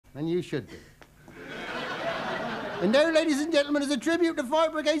And you should be. And now, ladies and gentlemen, as a tribute to fire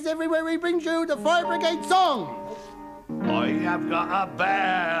brigades everywhere, we bring you the Fire Brigade song. I have got a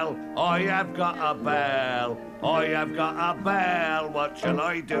bell, I have got a bell, I have got a bell, what shall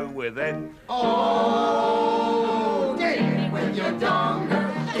I do with it? Oh, ding it with your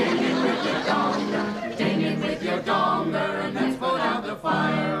donger, ding it with your donger, ding it with your donger, and let's put out the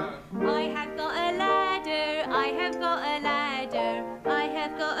fire. I have got a ladder, I have got a ladder, I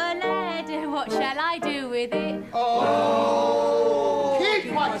have got a ladder, what shall I do with it? Oh,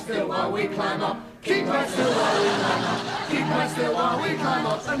 keep quite still while we climb up, keep quite still while we climb up, keep quite still while we climb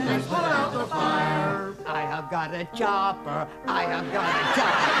up, and let's put out the fire. I have got a chopper, I have got a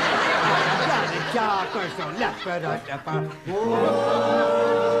chopper, I have got a chopper, so let's put out the fire.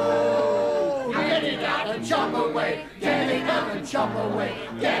 Whoa! Get it out and chop away, get it out and chop away,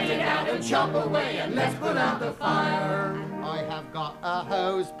 get it out and chop away, and let's put out the fire. I have got a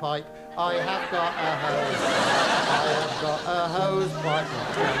hose pipe, I have got a hose, I have got a hose pipe,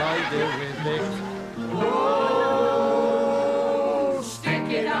 what shall I do with it? Whoa! Stick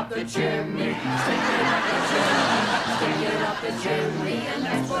it up the chimney, stick it up the